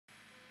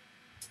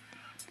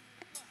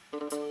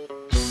Kerja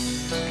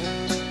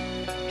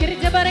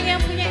bareng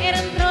yang punya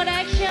Aaron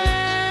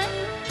Production,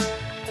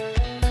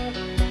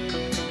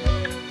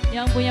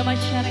 yang punya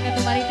masyarakat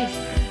Karangtumaritis,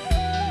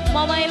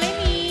 Mama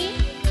Eleni,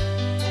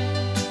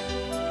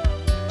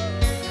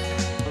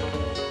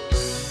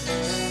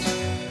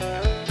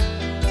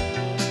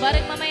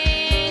 bareng Mama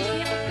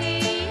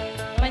Silvi,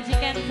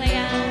 majikan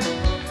saya.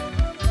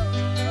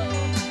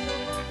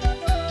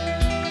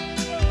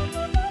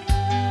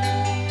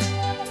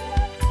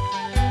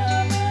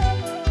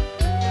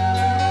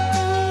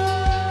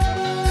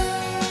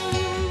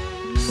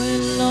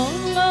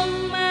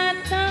 Melolong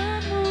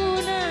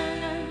matamu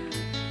nangan,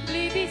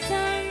 beli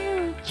bisa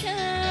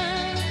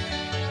ngucap,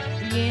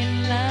 yen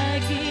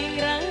lagi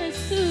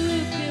ngrasu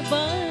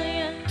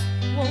kebayang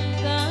wong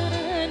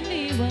karan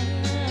liwat.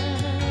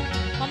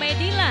 Mama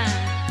Edila,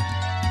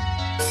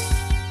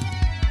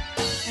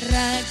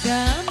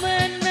 raga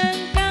meneng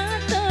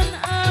katon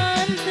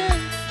anteng,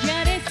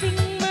 jare sing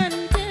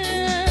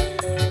manteng,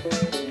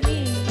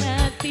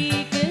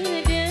 ngingati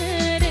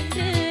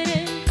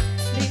kedereng-dereng,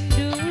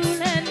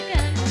 rindulan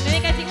kan. Meme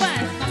kasih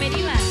was, Mama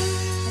Edila,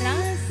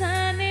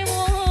 rasane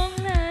wong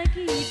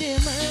lagi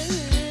demen.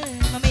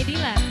 Mama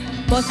Edila,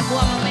 bos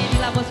buah, Mama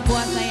Edila bos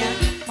buah sayang.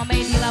 Mama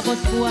Edila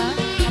bos buah,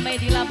 Mama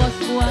Edila bos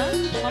buah,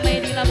 Mama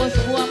Edila bos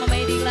buah, Mama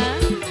Edila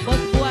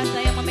bos buah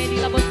sayang. Mama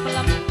Edila bos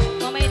pelem,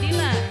 Mama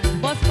Edila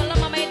bos pelem,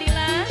 Mama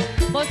Edila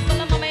bos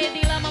pelem, Mama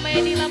Edila, Mama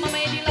Edila, Mama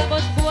Edila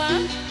bos buah,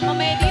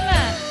 Mama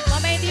Edila,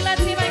 Mama Edila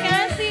terima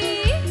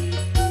kasih.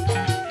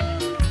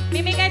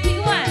 Mimi kasih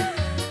uas,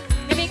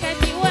 Mimi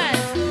kasih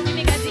uas,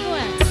 Mimi kasih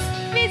uas.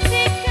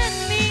 Bisikan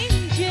ning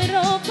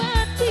jero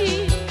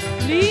bati,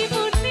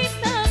 limuni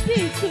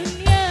tapi sun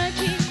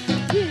yakin,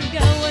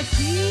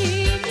 digawasi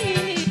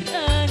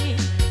nilirani,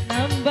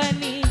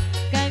 nambani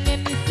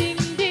kangen sing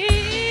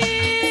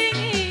dingin.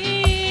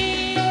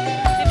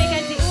 Mimi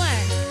kasih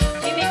uas,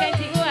 Mimi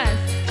kasih uas,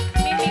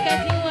 Mimi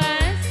kasih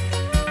uas,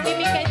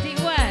 Mimi kasih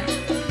uas,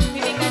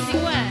 Mimi kasih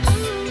uas.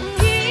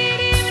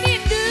 Kirim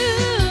rindu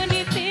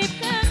nitip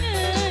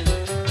kangen,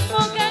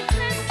 moga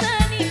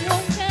ngrasani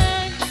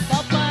wongkan.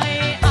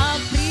 Papai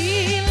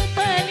April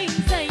paling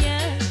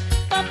sayang,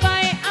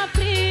 Papai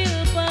April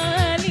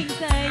paling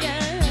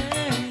sayang.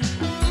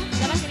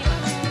 Siapa sini Pak?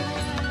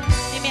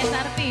 Mimi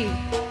Sarti.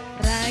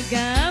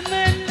 Raga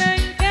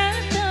meneng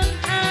katon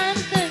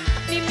anteng,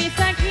 Mimi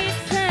sakit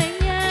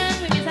sayang,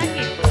 Mimi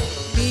sakit.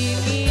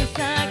 Mimi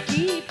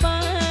sakit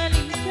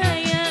paling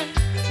sayang,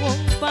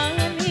 wong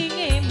paling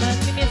eman.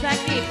 Mimi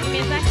sakit,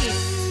 Mimi sakit.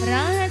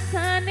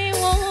 Rasane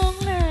wong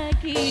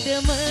lagi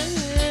demen.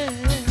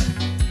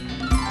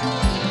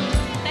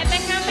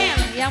 Teteh Kamel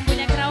yang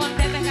punya Kerawang,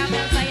 Teteh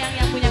Kamel sayang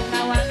yang punya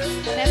Kerawang,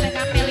 Teteh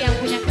Kamel yang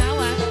punya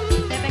Kerawang,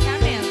 Teteh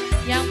Kamel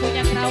yang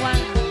punya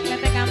Kerawang,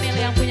 Teteh Kamel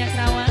yang punya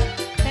Kerawang,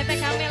 Teteh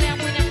Kamel yang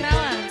punya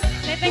Kerawang,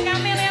 Teteh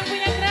Kamel yang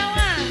punya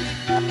Kerawang.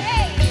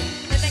 Hey,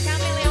 Teteh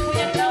Kamel yang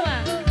punya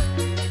Kerawang.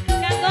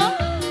 Kanggo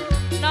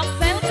nok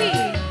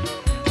selfie,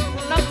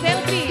 nok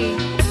selfie.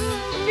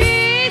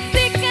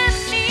 Bisikan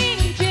ning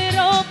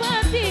jero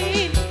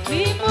batin,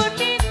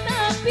 limuni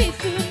tapi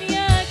sun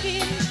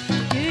yakin,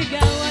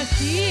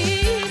 gegawasi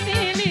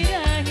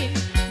nilirahin,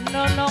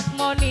 nonok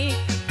moni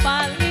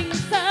paling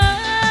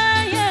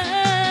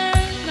sayang.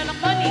 Nonok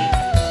moni,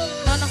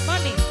 nonok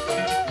moni,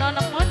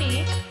 nonok moni,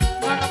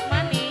 nonok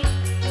mani,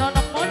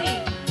 nonok moni,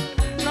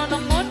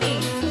 nonok moni.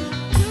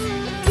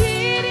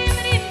 Kirim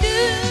rindu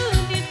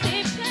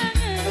nitip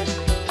kangen,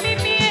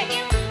 Mimi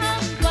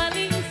ilham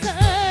paling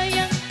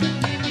sayang,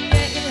 Mimi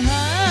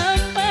ilham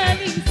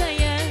paling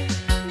sayang,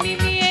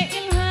 Mimi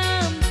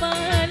ilham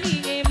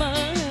paling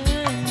eman.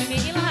 Mimi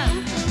ilham,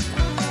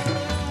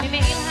 Mimi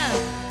ilham.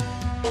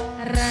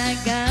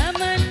 Raga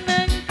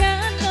meneng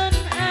katon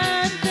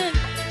anteng,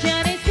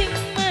 jare sing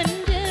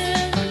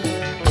mandeng,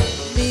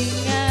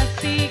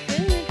 ningati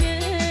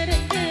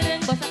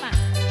kedereng-dereng. Bos apa?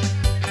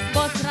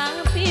 Bos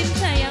Rapin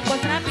sayang,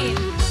 Bos Rapin.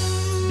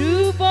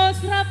 Du Bos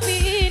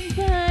Rapin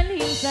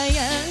paling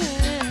sayang,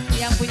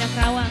 yang punya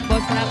Kerawang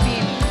Bos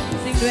Rapin.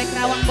 Sing duwe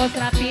Kerawang Bos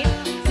Rapin,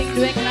 sing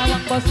duwe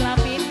Kerawang Bos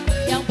Rapin,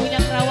 yang punya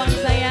Kerawang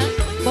sayang,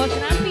 Bos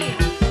Rapin.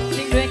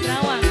 Sing duwe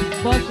Kerawang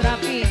Bos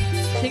Rapin,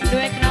 sing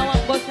duwe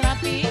Kerawang Bos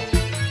Rapin,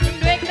 sing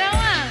duwe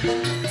Kerawang.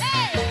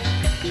 Hey!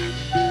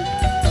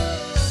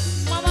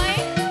 Mamai,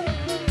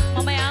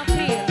 Mamai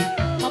April,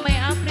 Mamai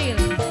April,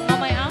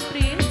 Mamai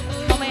April,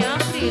 Mamai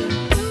April.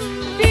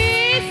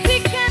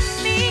 Bisikan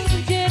ning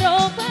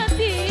jero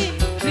batin,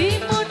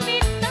 limuni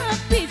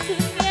tapi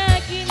sun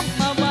yakin,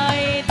 Mama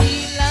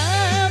Edila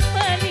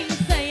paling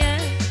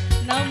sayang,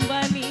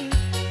 nambani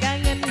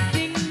kangen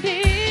sing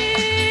dingin.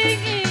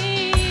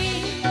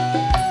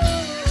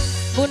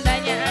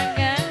 Bundanya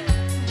Angga,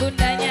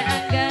 bundanya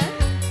Angga,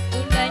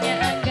 bundanya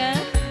Angga,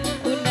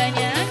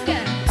 bundanya Angga.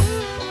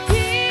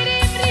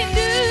 Kirim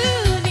rindu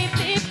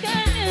nitip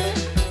kangen,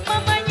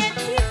 mamanya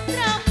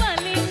Citra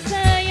paling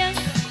sayang,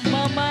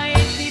 Mama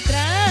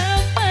Citra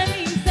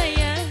paling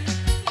sayang,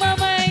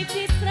 Mama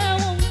Citra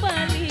wong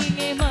paling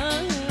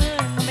eman.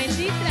 Mama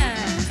Citra,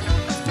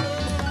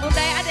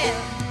 Bundanya Adel.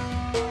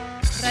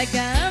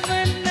 Raga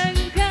menang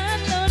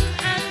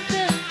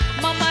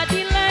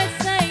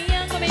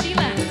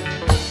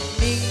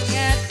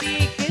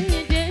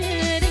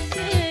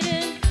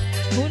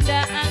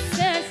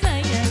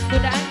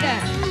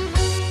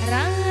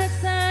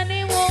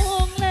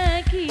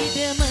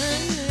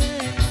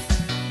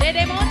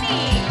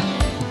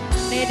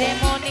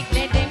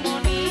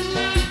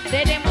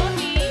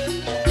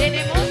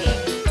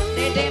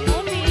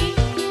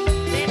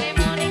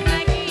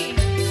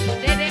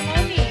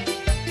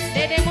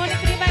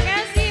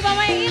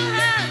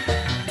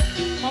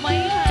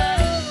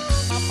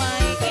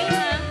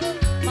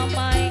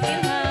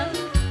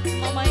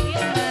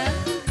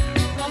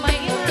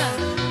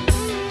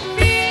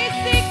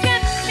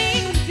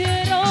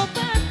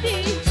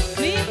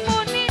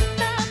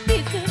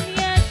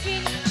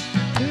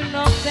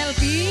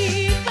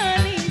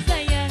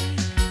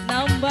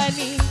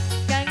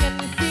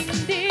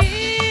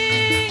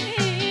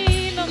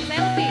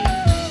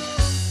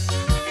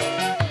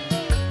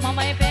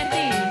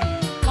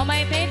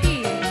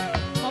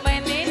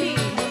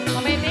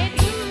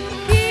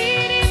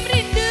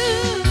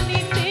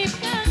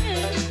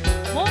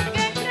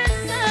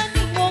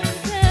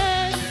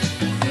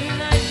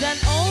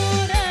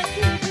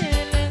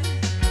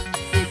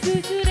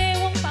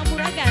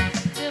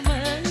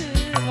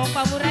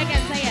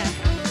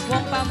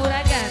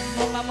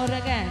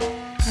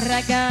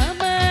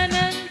beragama